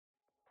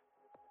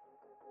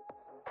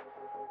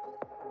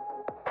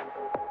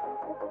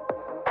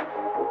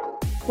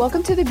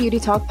Welcome to the Beauty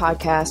Talk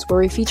podcast, where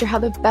we feature how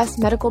the best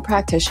medical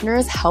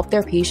practitioners help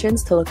their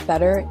patients to look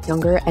better,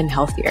 younger, and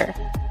healthier.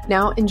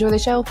 Now, enjoy the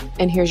show,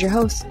 and here's your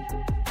host.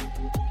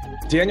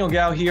 Daniel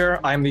Gouw here.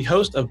 I'm the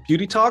host of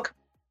Beauty Talk,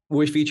 where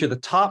we feature the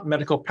top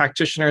medical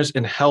practitioners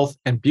in health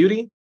and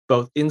beauty,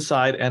 both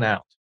inside and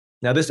out.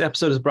 Now, this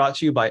episode is brought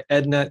to you by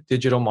Edna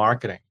Digital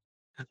Marketing.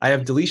 I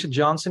have Delisha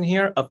Johnson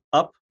here of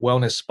Up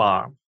Wellness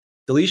Spa.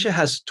 Delisha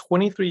has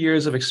 23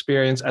 years of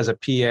experience as a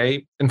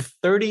PA and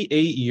 38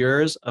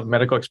 years of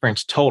medical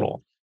experience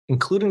total,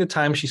 including the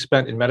time she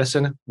spent in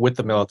medicine with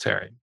the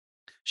military.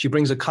 She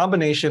brings a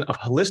combination of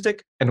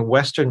holistic and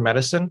Western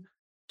medicine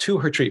to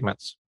her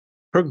treatments.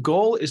 Her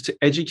goal is to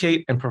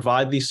educate and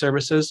provide these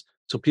services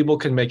so people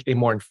can make a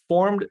more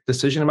informed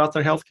decision about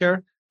their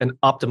healthcare and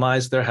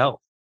optimize their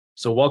health.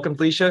 So welcome,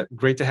 Delisha.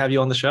 Great to have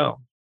you on the show.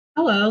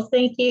 Hello,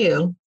 thank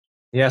you.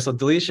 Yeah, so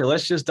Delisha,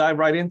 let's just dive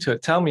right into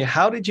it. Tell me,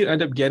 how did you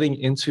end up getting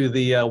into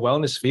the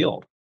wellness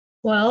field?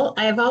 Well,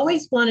 I've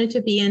always wanted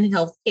to be in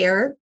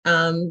healthcare.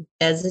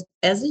 As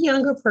a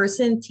younger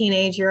person,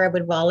 teenager, I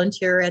would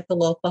volunteer at the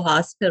local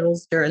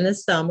hospitals during the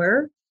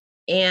summer.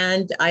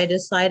 And I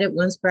decided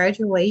once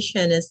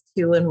graduation is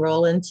to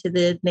enroll into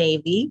the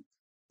Navy,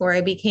 where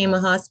I became a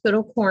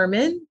hospital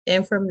corpsman.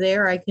 And from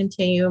there, I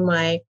continue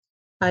my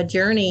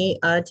journey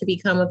to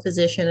become a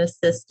physician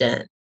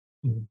assistant.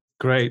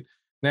 Great.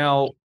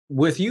 Now,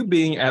 with you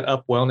being at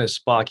Up Wellness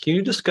Spa, can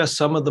you discuss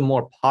some of the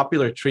more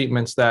popular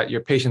treatments that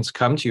your patients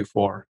come to you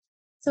for?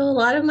 So a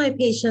lot of my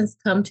patients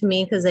come to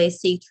me because they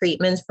seek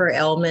treatments for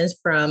ailments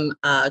from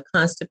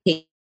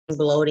constipation,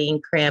 bloating,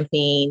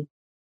 cramping,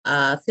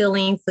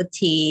 feeling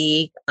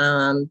fatigue,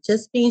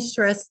 just being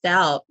stressed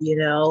out. You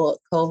know,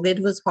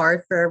 COVID was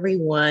hard for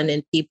everyone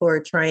and people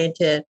are trying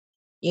to,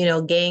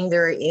 gain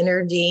their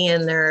energy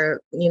and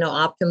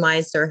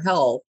optimize their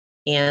health.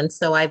 And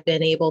so I've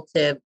been able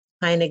to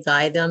kind of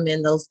guide them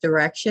in those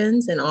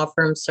directions and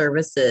offer them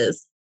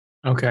services.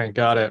 Okay,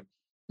 got it.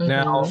 Mm-hmm.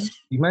 Now,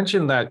 you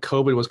mentioned that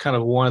COVID was kind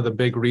of one of the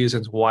big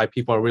reasons why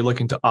people are really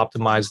looking to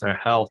optimize their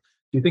health.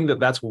 Do you think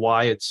that that's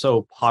why it's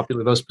so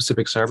popular, those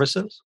specific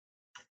services?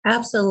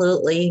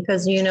 Absolutely,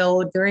 because,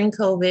 during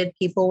COVID,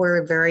 people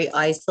were very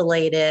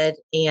isolated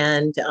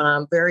and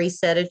very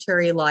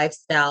sedentary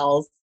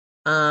lifestyles,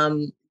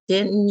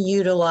 didn't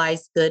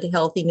utilize good,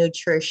 healthy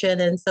nutrition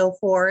and so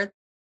forth.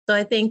 So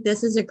I think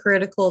this is a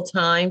critical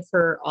time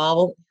for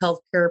all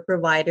healthcare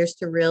providers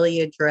to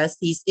really address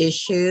these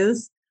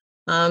issues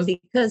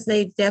because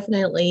they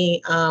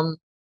definitely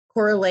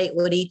correlate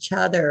with each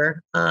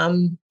other.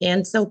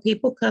 And so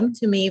people come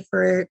to me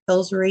for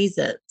those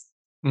reasons.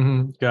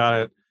 Got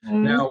it.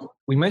 Mm-hmm. Now,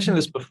 we mentioned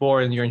this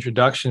before in your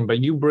introduction, but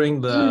you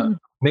bring the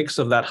mix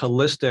of that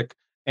holistic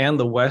and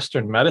the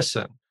Western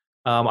medicine.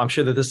 I'm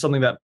sure that this is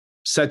something that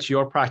sets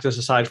your practice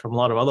aside from a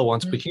lot of other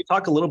ones, but can you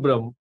talk a little bit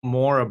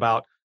more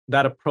about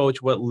that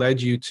approach, what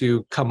led you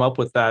to come up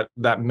with that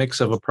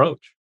mix of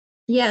approach?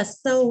 Yes.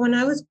 So when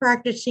I was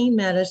practicing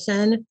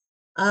medicine,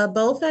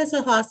 both as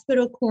a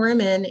hospital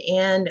corpsman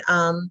and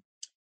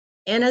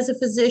as a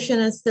physician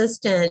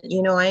assistant,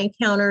 I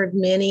encountered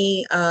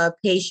many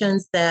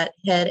patients that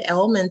had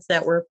ailments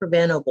that were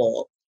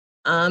preventable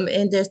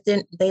and just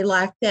they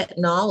lacked that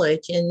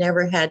knowledge and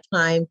never had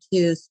time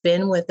to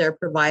spend with their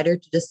provider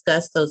to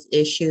discuss those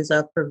issues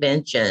of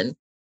prevention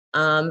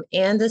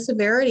and the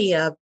severity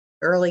of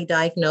early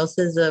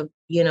diagnosis of,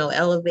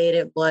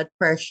 elevated blood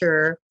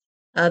pressure,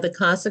 the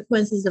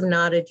consequences of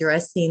not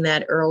addressing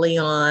that early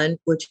on,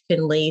 which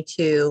can lead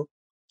to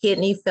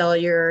kidney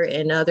failure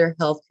and other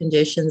health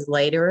conditions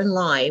later in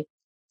life.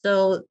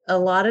 So a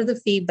lot of the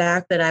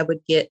feedback that I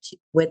would get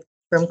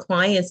from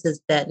clients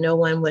is that no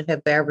one would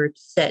have ever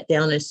sat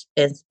down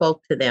and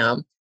spoke to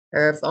them,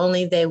 or if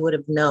only they would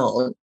have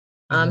known.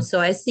 So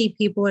I see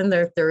people in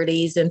their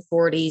 30s and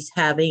 40s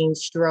having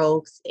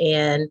strokes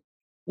and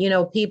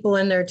people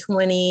in their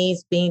 20s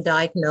being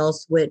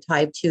diagnosed with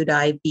type 2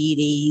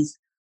 diabetes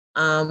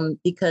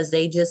because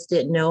they just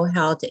didn't know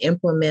how to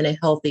implement a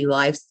healthy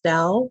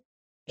lifestyle.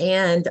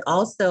 And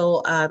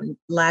also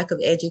lack of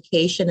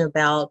education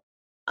about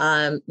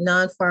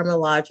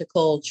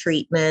non-pharmacological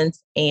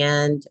treatments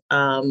and,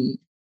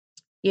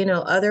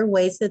 other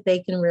ways that they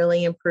can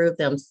really improve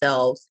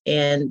themselves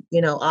and,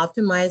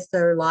 optimize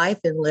their life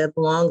and live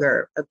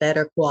longer, a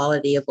better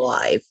quality of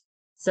life.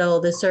 So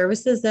the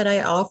services that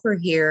I offer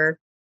here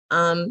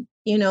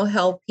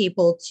help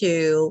people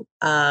to,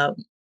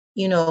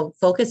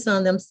 focus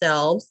on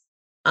themselves,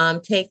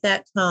 take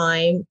that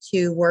time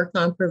to work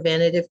on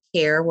preventative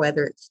care,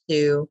 whether it's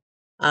through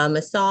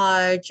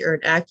massage or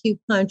an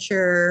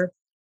acupuncture,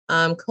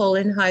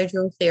 colon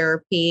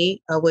hydrotherapy,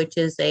 which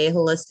is a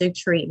holistic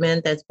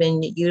treatment that's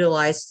been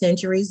utilized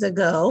centuries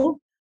ago,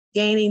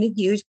 gaining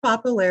huge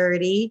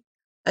popularity,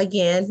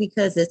 again,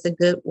 because it's a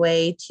good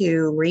way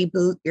to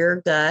reboot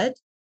your gut,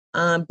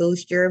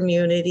 boost your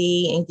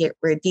immunity and get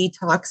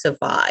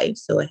detoxified.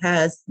 So it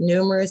has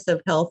numerous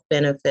of health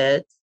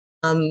benefits.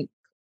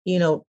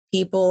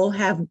 People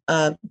have,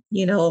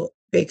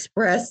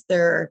 expressed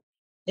their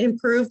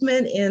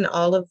improvement in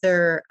all of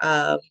their,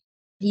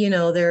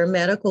 their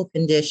medical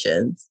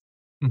conditions.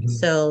 Mhm.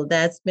 So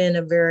that's been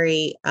a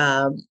very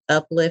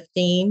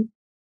uplifting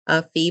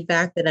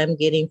feedback that I'm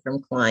getting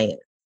from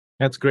clients.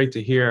 That's great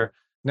to hear.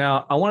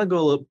 Now, I want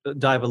to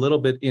dive a little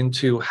bit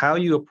into how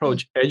you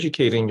approach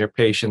educating your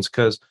patients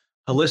because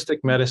holistic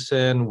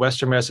medicine,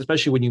 Western medicine,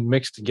 especially when you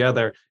mix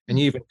together, and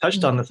you even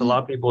touched on this, a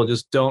lot of people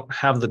just don't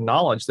have the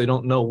knowledge. They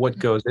don't know what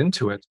goes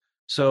into it.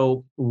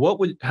 So,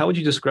 how would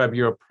you describe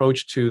your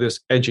approach to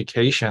this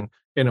education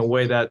in a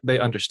way that they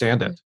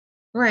understand it?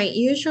 Right.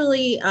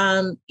 Usually,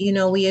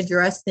 we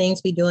address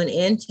things. We do an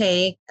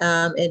intake.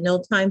 At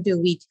no time do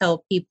we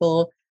tell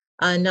people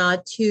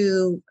not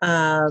to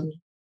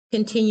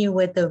continue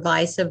with the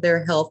advice of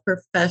their health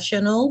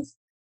professionals.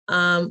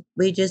 I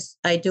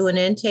do an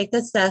intake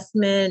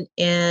assessment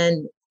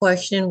and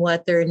question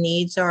what their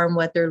needs are and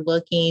what they're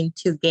looking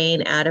to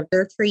gain out of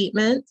their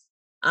treatments.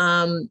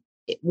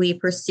 We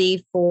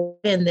proceed forward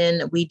and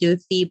then we do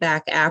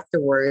feedback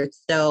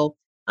afterwards. So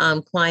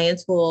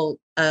clients will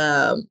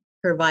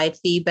provide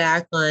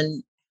feedback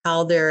on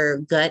how their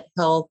gut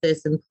health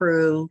is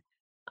improved,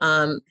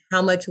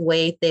 how much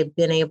weight they've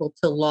been able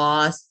to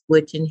lose,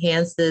 which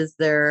enhances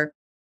their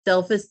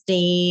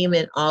self-esteem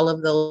and all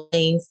of those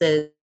things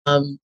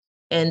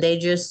and they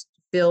just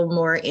feel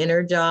more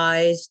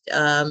energized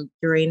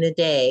during the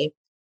day.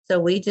 So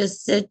we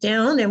just sit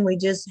down and we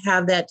just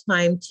have that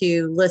time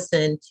to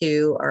listen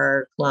to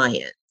our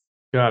client.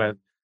 Got it.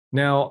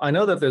 Now, I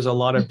know that there's a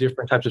lot of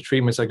different types of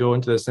treatments that go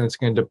into this, and it's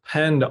going to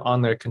depend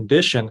on their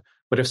condition.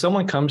 But if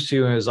someone comes to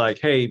you and is like,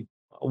 hey,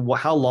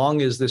 how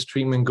long is this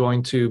treatment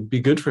going to be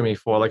good for me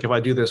for? Like, if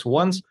I do this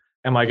once,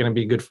 am I going to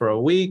be good for a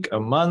week, a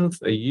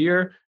month, a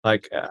year?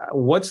 Like,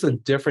 what's the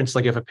difference?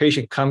 Like, if a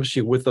patient comes to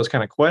you with those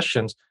kind of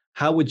questions,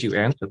 how would you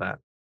answer that?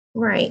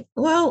 Right.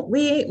 Well,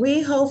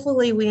 we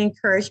hopefully we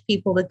encourage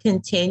people to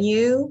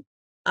continue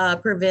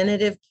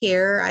preventative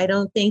care. I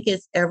don't think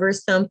it's ever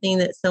something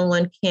that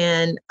someone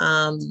can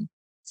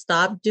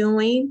stop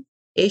doing.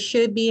 It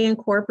should be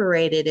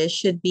incorporated. It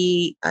should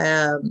be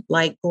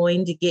like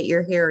going to get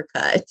your hair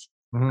cut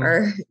Mhm.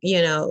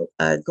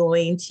 or,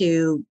 going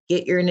to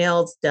get your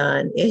nails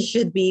done. It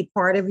should be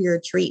part of your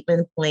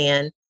treatment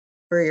plan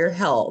for your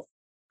health.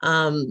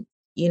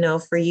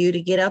 For you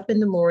to get up in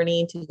the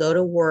morning, to go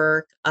to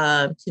work,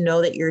 to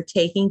know that you're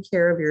taking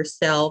care of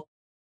yourself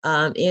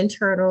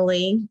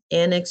internally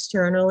and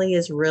externally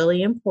is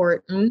really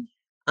important.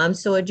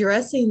 So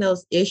addressing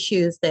those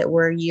issues that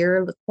where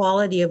your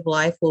quality of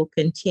life will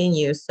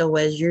continue. So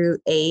as you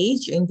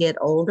age and get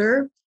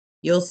older,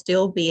 you'll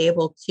still be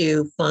able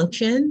to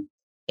function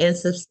and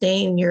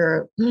sustain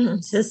your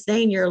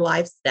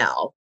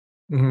lifestyle.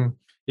 Mhm.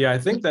 Yeah, I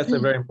think that's a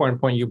very important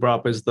point you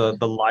brought up is the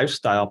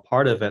lifestyle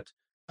part of it.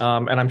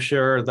 And I'm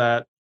sure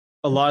that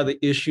a lot of the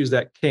issues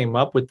that came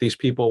up with these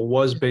people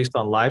was based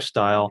on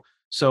lifestyle.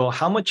 So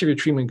how much of your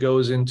treatment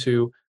goes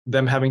into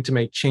them having to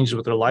make changes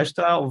with their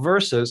lifestyle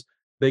versus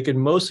they could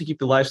mostly keep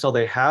the lifestyle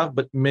they have,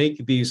 but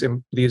make these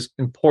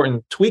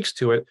important tweaks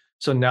to it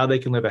so now they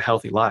can live a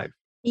healthy life.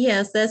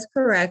 Yes, that's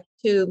correct.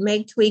 To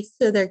make tweaks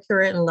to their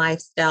current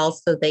lifestyle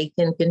so they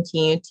can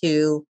continue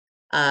to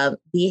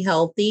be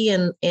healthy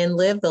and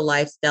live the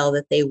lifestyle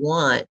that they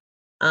want.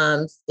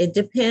 It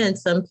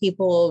depends. Some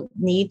people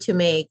need to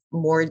make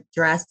more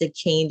drastic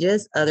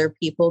changes, other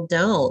people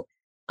don't.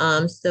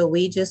 So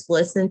we just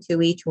listen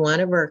to each one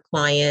of our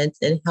clients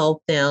and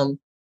help them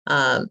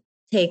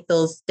take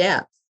those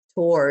steps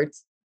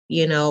towards,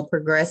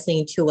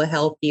 progressing to a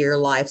healthier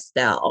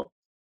lifestyle.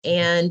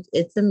 And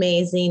it's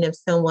amazing if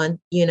someone,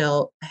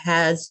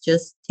 has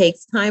just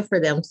takes time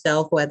for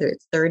themselves, whether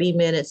it's 30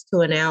 minutes to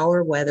an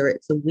hour, whether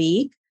it's a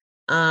week,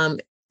 um,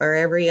 or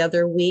every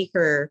other week,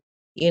 or,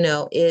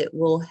 it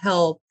will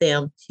help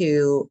them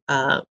to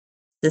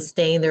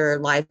sustain their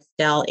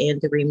lifestyle and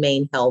to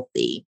remain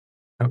healthy.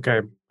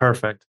 Okay,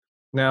 perfect.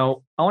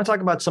 Now, I want to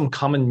talk about some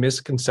common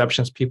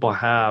misconceptions people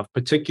have,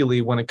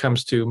 particularly when it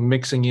comes to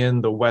mixing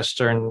in the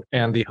Western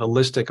and the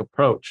holistic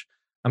approach.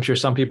 I'm sure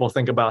some people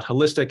think about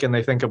holistic and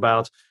they think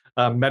about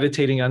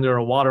meditating under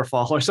a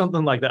waterfall or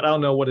something like that. I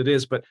don't know what it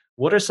is, but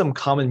what are some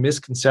common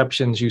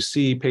misconceptions you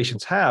see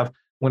patients have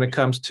when it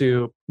comes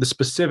to the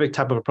specific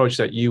type of approach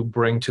that you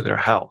bring to their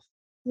health?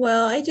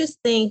 Well, I just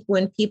think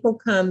when people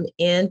come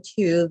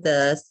into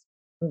the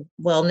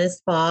wellness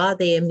spa,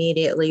 they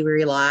immediately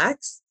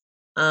relax.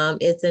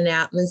 It's an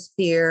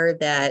atmosphere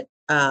that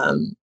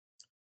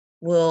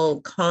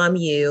will calm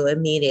you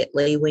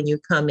immediately when you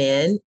come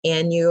in,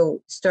 and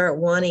you start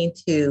wanting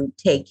to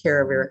take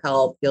care of your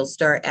health. You'll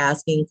start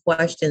asking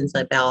questions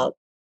about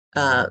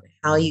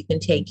how you can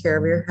take care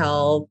of your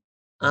health.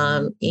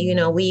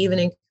 We even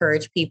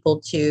encourage people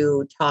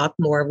to talk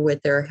more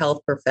with their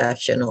health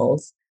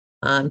professionals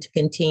to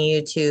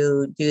continue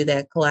to do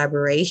that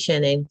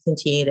collaboration and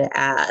continue to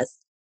ask.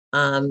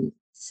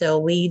 So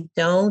we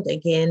don't,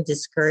 again,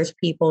 discourage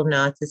people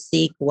not to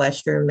seek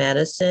Western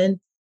medicine.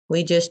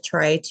 We just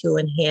try to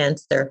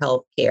enhance their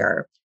health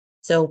care.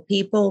 So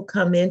people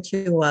come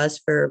into us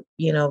for,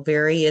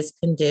 various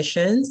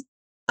conditions,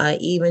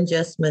 even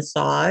just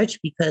massage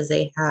because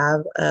they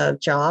have a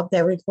job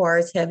that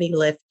requires heavy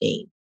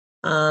lifting.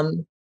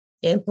 Um,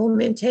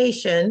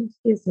 implementation,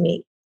 excuse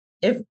me,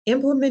 if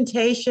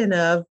implementation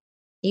of,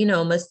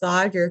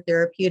 massage or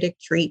therapeutic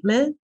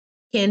treatment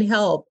can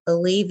help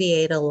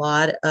alleviate a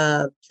lot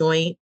of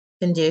joint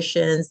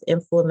conditions,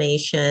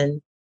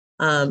 inflammation,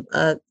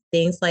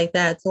 things like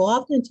that. So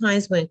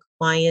oftentimes when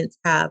clients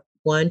have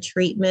one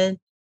treatment,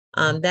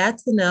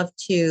 that's enough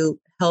to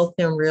help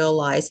them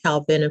realize how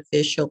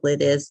beneficial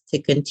it is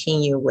to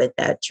continue with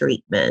that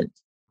treatment.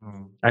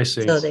 I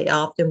see. So they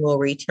often will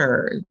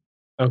return.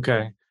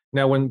 Okay.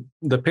 Now, when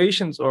the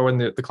patients or when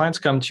the clients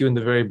come to you in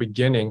the very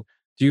beginning,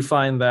 do you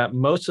find that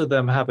most of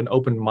them have an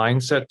open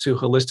mindset to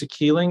holistic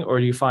healing, or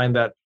do you find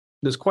that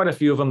there's quite a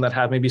few of them that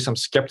have maybe some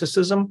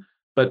skepticism,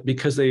 but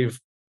because they've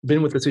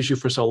been with this issue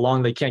for so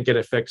long, they can't get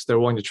it fixed, they're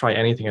willing to try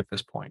anything at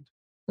this point?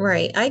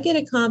 Right. I get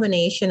a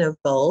combination of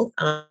both.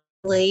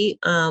 Honestly,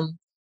 people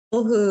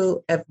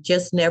who have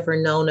just never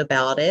known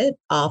about it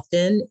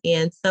often,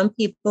 and some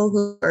people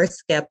who are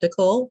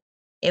skeptical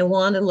and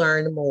want to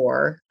learn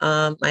more.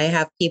 I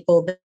have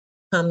people that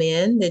come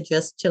in that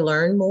just to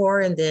learn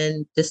more and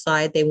then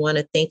decide they want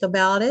to think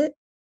about it.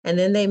 And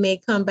then they may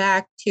come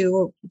back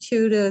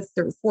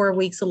 4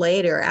 weeks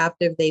later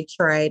after they've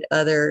tried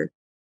other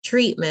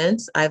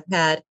treatments. I've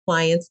had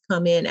clients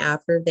come in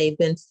after they've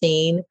been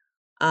seen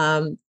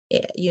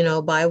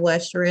by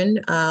Western,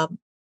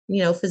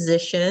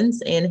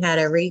 physicians and had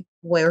every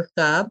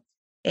workup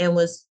and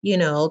was,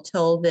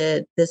 told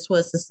that this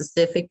was a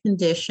specific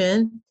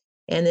condition.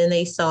 And then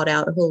they sought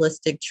out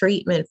holistic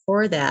treatment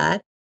for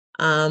that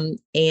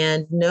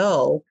and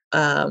know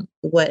how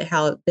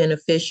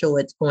beneficial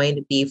it's going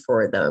to be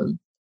for them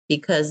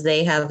because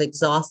they have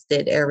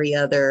exhausted every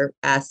other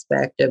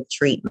aspect of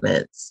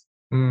treatments.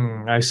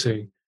 I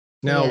see.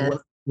 Now, Yeah.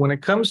 when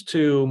it comes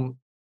to,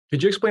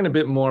 could you explain a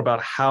bit more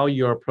about how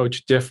your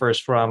approach differs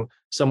from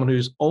someone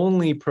who's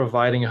only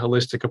providing a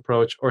holistic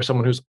approach or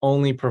someone who's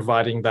only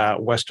providing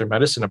that Western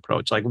medicine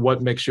approach? Like,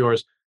 what makes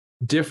yours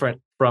different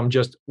from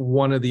just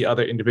one or the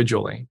other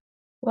individually?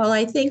 Well,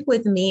 I think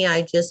with me,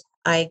 I've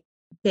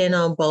been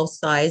on both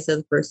sides of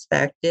the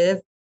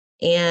perspective,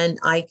 and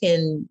I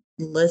can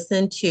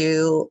listen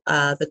to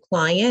the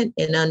client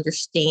and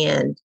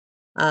understand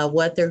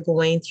what they're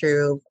going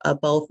through,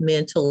 both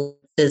mentally and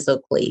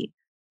physically.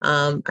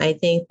 I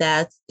think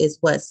that is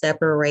what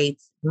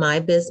separates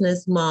my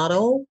business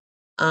model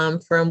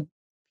from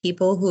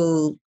people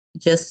who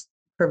just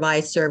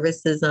provide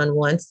services on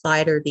one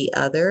side or the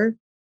other,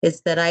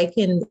 is that I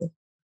can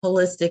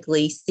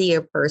holistically see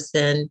a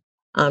person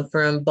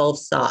from both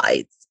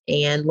sides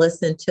and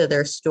listen to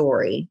their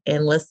story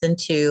and listen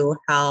to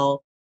how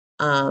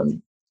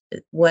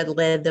what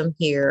led them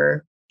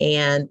here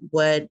and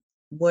what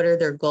are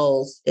their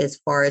goals as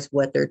far as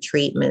what their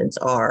treatments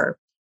are.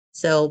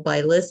 So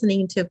by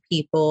listening to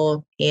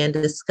people and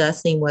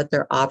discussing what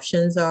their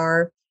options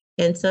are,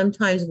 and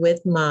sometimes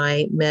with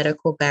my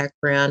medical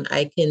background,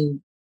 I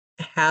can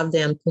have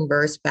them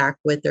converse back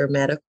with their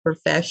medical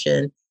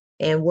profession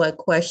and what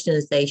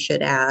questions they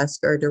should ask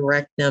or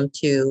direct them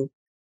to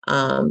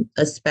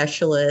a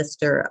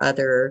specialist or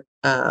other,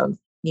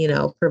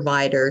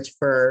 providers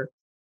for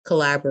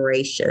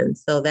collaboration.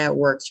 So that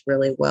works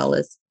really well.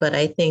 But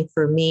I think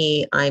for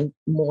me, I'm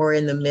more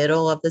in the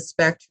middle of the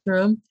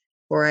spectrum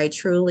where I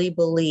truly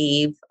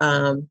believe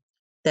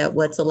that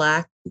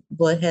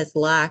what has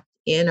lacked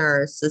in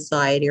our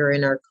society or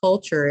in our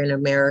culture in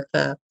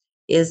America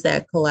is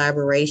that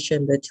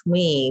collaboration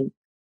between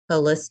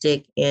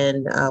holistic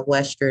and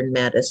Western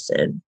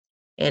medicine.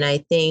 And I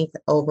think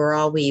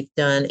overall we've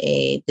done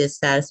a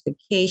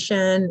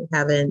dissatisfaction,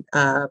 haven't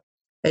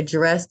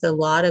addressed a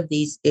lot of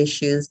these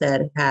issues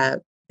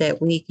that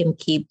we can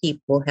keep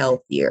people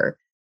healthier.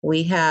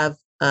 We have,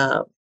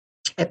 I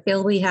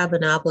feel we have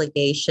an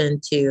obligation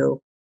to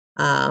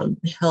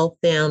help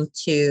them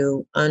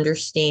to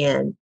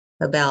understand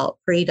about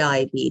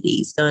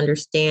pre-diabetes, to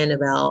understand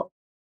about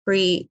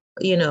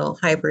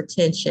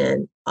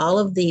hypertension, all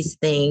of these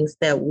things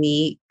that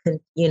we can,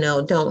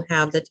 don't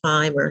have the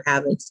time or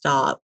haven't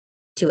stopped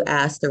to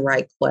ask the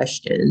right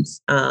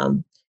questions.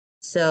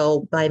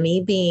 So by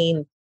me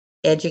being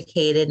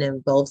educated in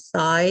both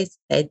sides,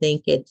 I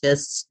think it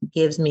just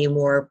gives me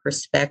more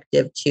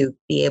perspective to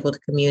be able to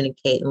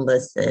communicate and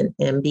listen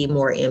and be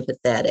more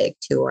empathetic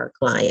to our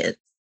clients.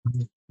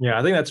 Yeah,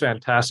 I think that's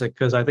fantastic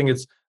because I think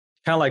it's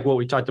kind of like what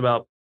we talked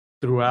about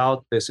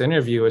throughout this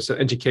interview. It's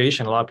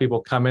education. A lot of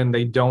people come in,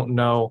 they don't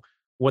know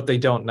what they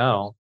don't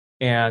know.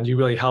 And you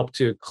really help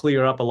to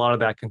clear up a lot of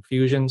that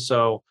confusion.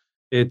 So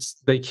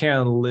they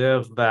can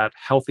live that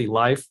healthy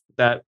life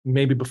that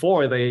maybe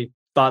before they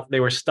thought they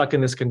were stuck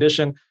in this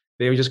condition.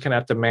 They were just kind of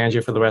have to manage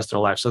it for the rest of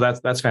their life. So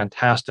that's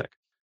fantastic.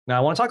 Now,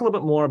 I want to talk a little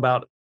bit more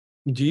about,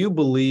 do you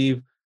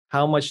believe,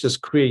 how much does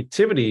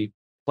creativity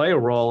play a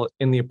role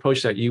in the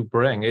approach that you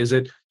bring? Is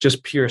it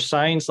just pure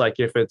science? Like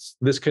if it's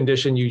this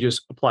condition, you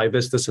just apply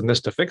this, and this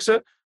to fix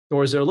it?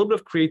 Or is there a little bit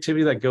of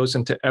creativity that goes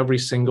into every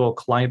single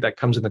client that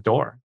comes in the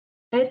door?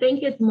 I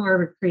think it's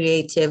more of a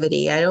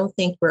creativity. I don't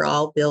think we're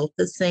all built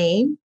the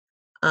same.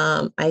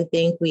 I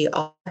think we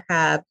all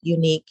have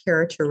unique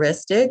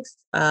characteristics.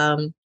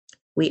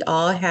 We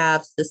all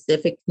have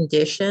specific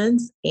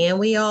conditions and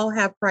we all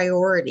have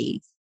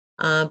priorities.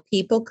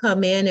 People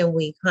come in and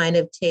we kind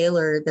of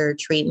tailor their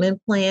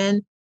treatment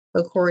plan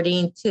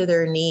according to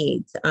their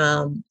needs,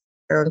 or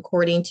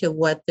according to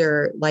what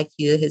they're, like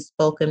you had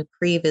spoken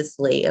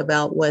previously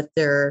about what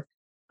they're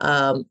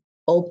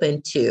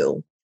open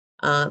to.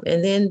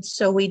 And then,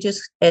 so we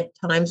just at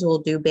times will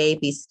do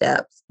baby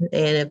steps.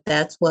 And if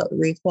that's what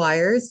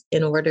requires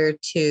in order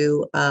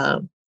to,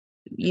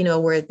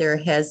 where they're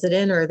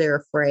hesitant or they're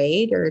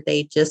afraid or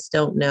they just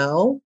don't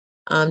know,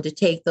 to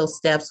take those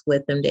steps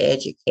with them to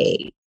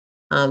educate.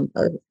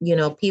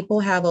 People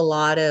have a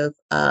lot of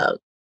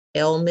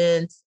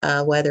ailments,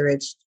 whether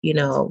it's,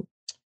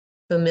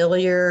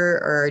 familiar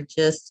or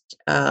just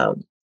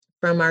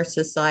from our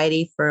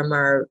society, from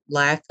our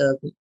lack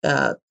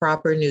of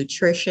proper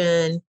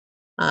nutrition,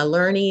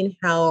 learning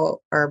how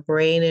our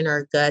brain and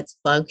our guts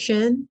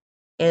function,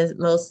 and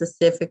most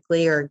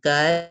specifically our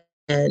gut,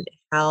 and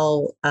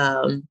how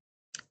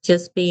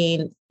just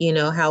being,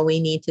 how we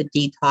need to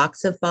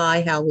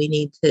detoxify, how we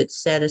need to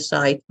set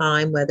aside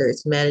time, whether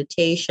it's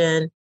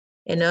meditation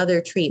and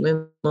other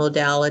treatment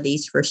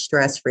modalities for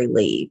stress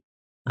relief.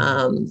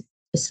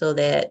 So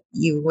that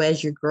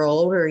as you grow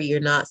older, you're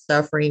not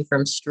suffering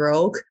from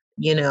stroke,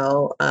 in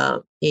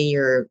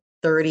your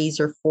 30s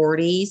or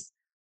 40s.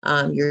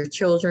 Your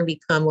children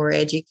become more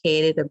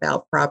educated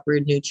about proper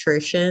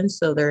nutrition,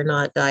 so they're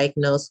not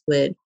diagnosed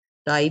with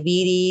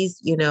diabetes,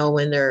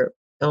 when they're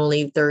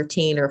only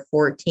 13 or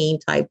 14,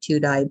 type 2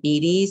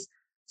 diabetes.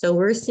 So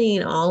we're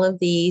seeing all of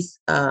these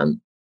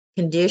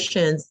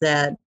conditions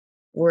that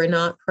were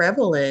not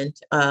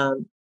prevalent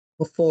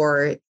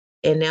before,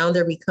 and now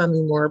they're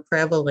becoming more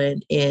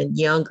prevalent in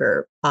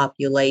younger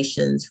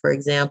populations. For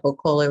example,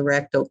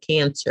 colorectal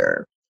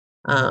cancer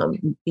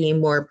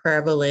being more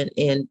prevalent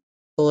in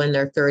people in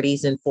their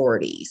 30s and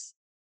 40s.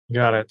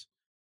 Got it.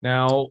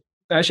 Now,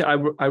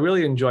 actually, I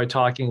really enjoy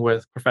talking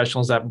with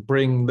professionals that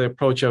bring the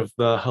approach of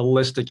the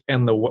holistic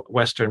and the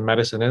Western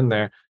medicine in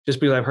there, just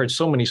because I've heard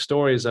so many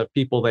stories of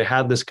people, they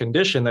had this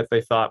condition that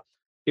they thought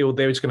they were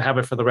just going to have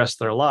it for the rest of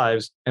their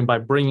lives. And by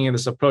bringing in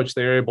this approach,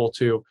 they're able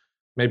to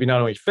maybe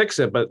not only fix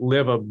it, but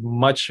live a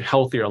much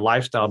healthier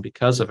lifestyle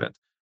because of it.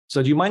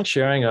 So do you mind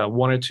sharing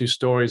one or two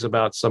stories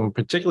about some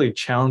particularly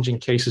challenging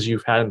cases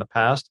you've had in the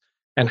past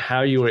and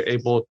how you were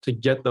able to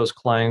get those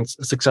clients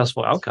a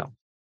successful outcome?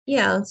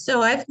 Yeah,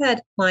 so I've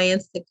had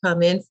clients that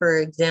come in, for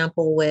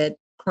example, with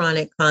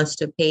chronic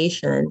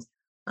constipation.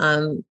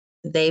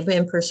 They've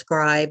been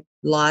prescribed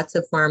lots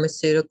of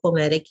pharmaceutical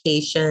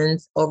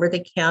medications,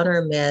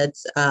 over-the-counter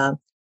meds,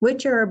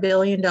 which are $1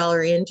 billion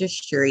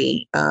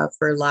industry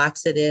for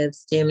laxatives,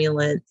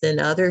 stimulants, and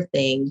other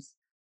things.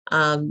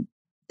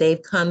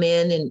 They've come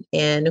in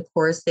and of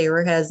course, they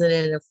were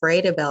hesitant and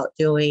afraid about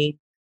doing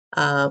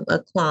a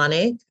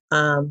clonic.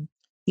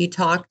 You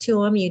talk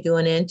to them, you do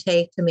an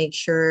intake to make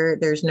sure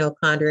there's no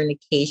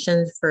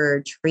contraindications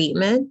for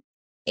treatment.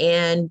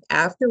 And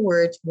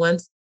afterwards,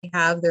 once they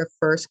have their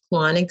first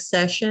clonic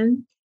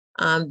session,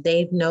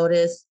 they've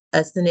noticed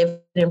a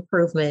significant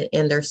improvement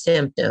in their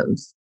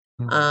symptoms.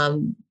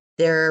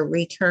 Their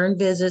return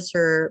visits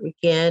are,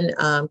 again,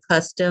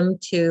 custom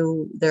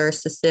to their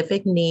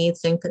specific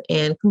needs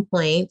and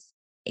complaints.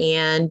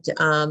 And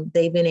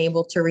they've been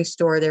able to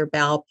restore their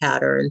bowel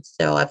patterns.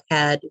 So I've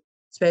had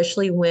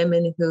especially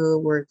women who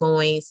were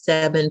going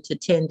 7 to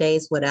 10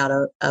 days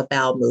without a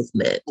bowel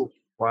movement.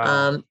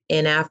 Wow.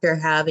 And after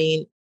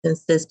having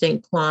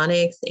consistent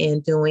clonics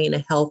and doing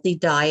a healthy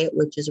diet,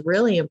 which is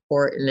really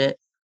important,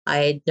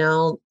 I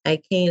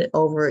can't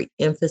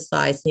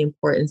overemphasize the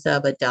importance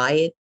of a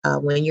diet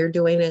when you're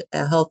doing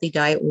a healthy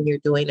diet, when you're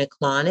doing a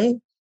clonic.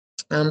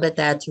 But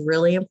that's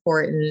really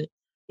important,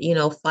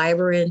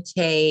 fiber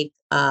intake,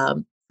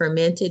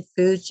 fermented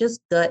foods,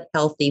 just gut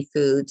healthy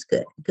foods,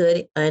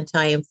 good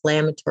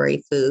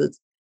anti-inflammatory foods.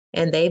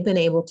 And they've been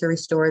able to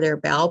restore their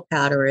bowel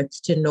patterns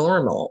to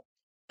normal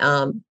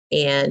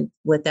and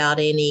without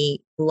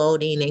any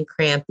bloating and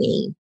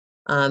cramping.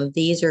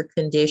 These are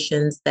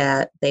conditions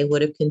that they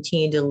would have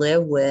continued to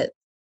live with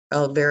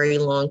a very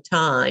long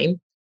time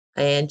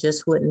and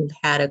just wouldn't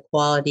have had a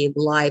quality of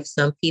life.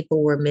 Some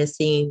people were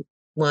missing,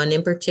 one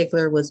in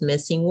particular was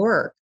missing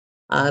work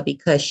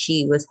because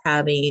she was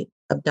having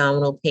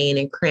abdominal pain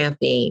and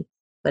cramping.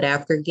 But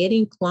after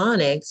getting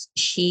clonics,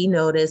 she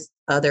noticed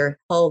other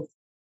health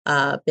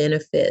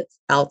benefits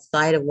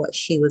outside of what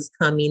she was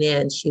coming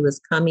in. She was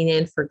coming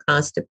in for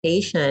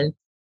constipation,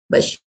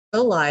 but she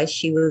realized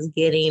she was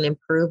getting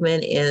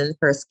improvement in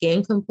her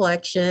skin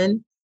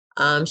complexion.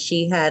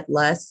 She had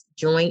less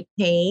joint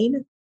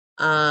pain.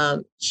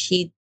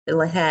 She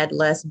had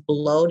less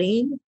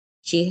bloating.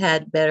 She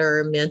had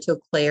better mental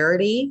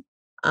clarity.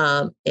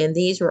 And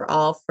these were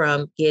all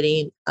from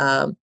getting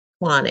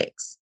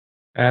clonics.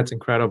 That's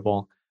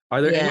incredible.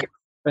 Are there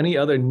any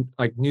other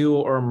like new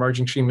or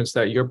emerging treatments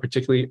that you're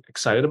particularly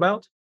excited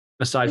about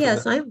aside from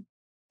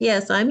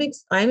that?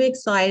 I'm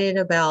excited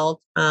about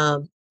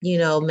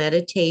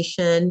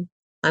meditation.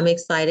 I'm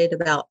excited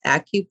about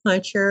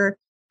acupuncture.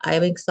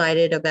 I'm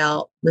excited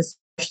about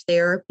massage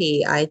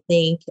therapy. I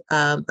think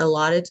a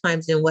lot of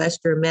times in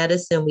Western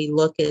medicine, we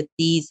look at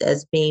these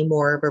as being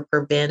more of a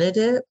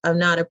preventative,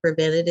 not a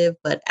preventative,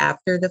 but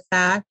after the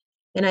fact.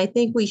 And I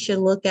think we should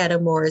look at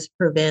it more as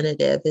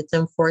preventative. It's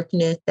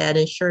unfortunate that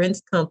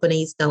insurance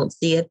companies don't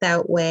see it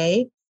that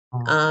way.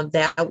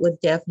 That would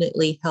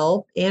definitely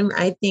help. And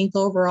I think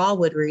overall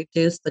would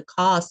reduce the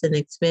costs and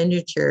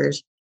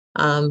expenditures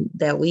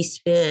that we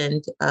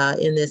spend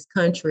in this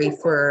country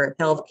for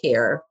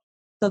healthcare.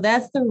 So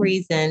that's the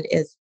reason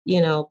is,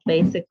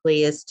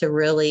 basically is to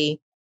really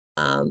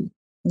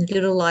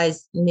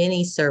utilize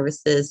many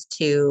services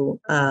to,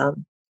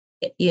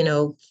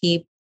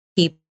 keep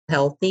people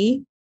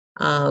healthy,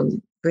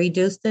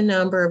 reduce the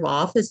number of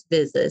office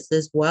visits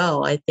as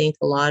well. I think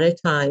a lot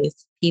of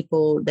times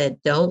people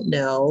that don't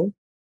know,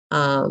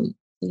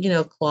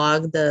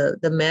 clog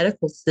the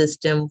medical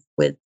system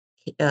with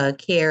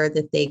care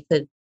that they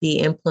could be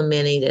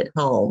implementing at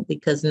home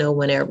because no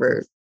one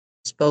ever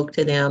spoke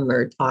to them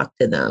or talked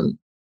to them.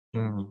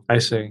 I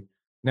see.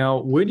 Now,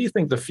 where do you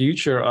think the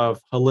future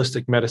of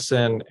holistic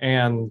medicine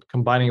and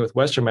combining it with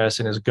Western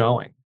medicine is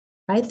going?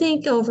 I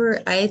think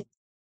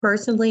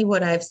personally,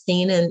 what I've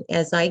seen, and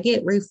as I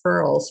get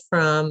referrals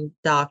from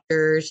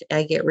doctors,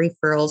 I get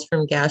referrals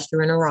from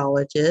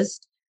gastroenterologists,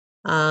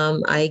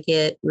 I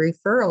get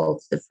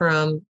referrals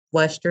from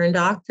Western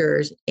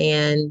doctors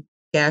and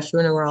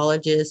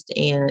gastroenterologists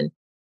and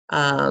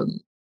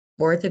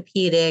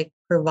orthopedic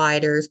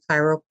providers,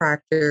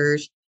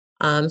 chiropractors.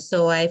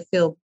 So I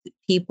feel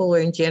people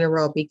in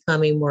general are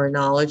becoming more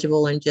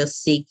knowledgeable and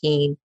just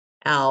seeking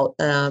out.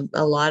 A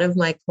lot of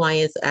my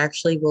clients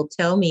actually will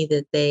tell me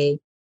that they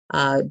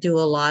do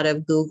a lot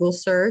of Google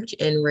search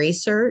and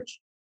research.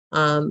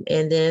 And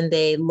then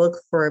they look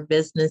for a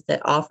business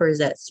that offers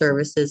that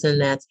services, and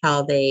that's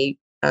how they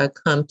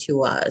come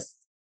to us.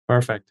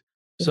 Perfect.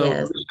 So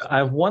Yes. I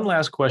have one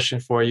last question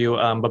for you.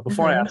 But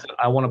before I ask it,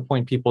 I want to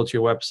point people to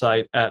your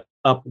website at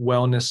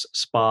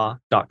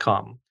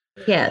upwellnessspa.com.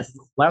 Yes.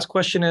 Last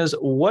question is,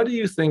 what do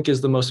you think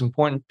is the most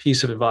important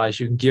piece of advice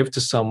you can give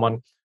to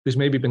someone who's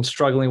maybe been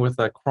struggling with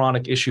a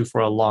chronic issue for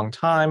a long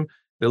time?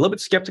 They're a little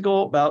bit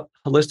skeptical about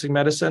holistic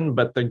medicine,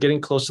 but they're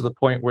getting close to the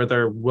point where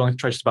they're willing to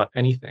try just about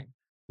anything.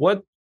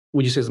 What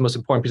would you say is the most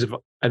important piece of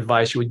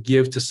advice you would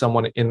give to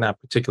someone in that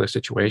particular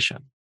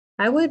situation?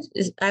 I would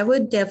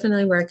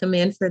definitely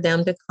recommend for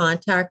them to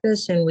contact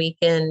us, and we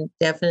can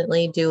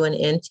definitely do an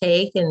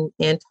intake and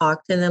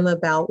talk to them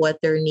about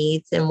what their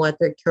needs and what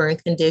their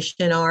current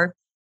condition are.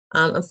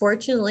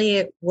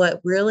 Unfortunately, what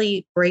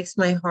really breaks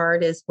my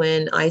heart is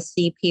when I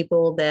see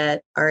people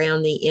that are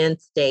on the end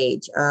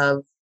stage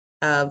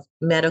of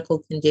medical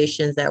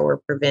conditions that were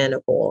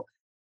preventable.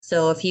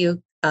 So if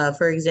you,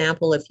 for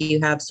example, if you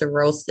have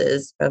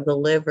cirrhosis of the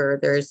liver,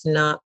 there's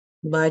not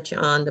much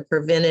on the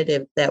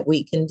preventative that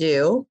we can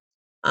do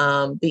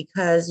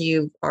because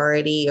you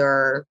already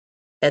are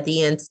at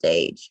the end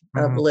stage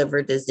of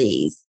liver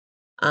disease.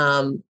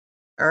 Hopefully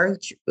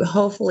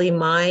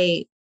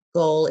my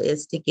goal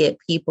is to get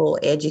people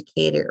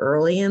educated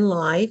early in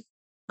life,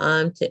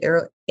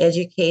 to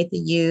educate the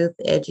youth,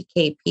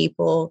 educate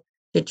people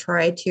to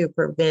try to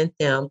prevent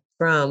them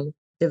from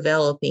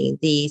developing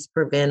these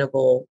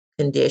preventable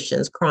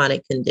conditions,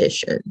 chronic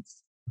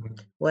conditions,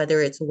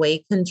 whether it's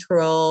weight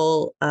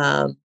control,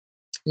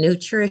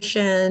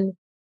 nutrition,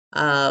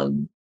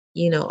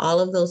 all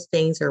of those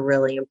things are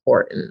really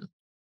important.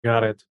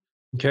 Got it.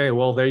 Okay,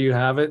 well, there you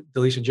have it.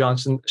 Delisha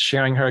Johnson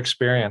sharing her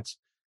experience.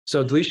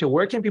 So, Delisha,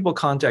 where can people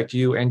contact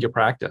you and your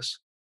practice?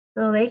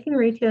 So they can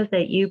reach us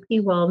at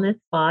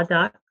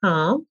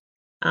upwellnessspa.com.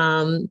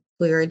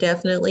 We're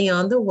definitely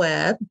on the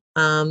web.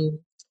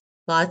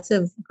 Lots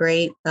of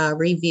great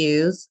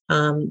reviews.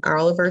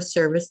 All of our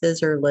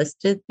services are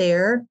listed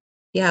there.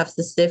 If you have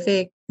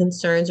specific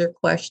concerns or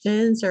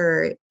questions,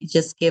 or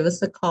just give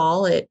us a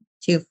call at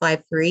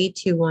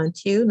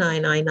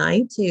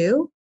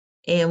 253-212-9992,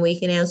 and we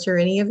can answer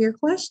any of your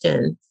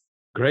questions.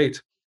 Great.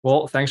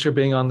 Well, thanks for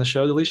being on the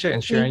show, Delisha,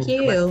 and sharing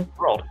your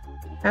world.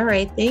 All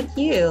right. Thank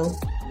you.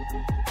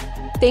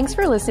 Thanks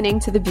for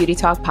listening to the Beauty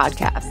Talk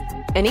podcast.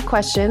 Any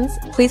questions,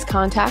 please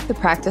contact the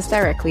practice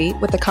directly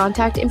with the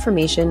contact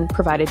information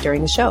provided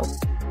during the show.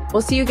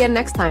 We'll see you again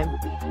next time.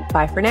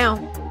 Bye for now.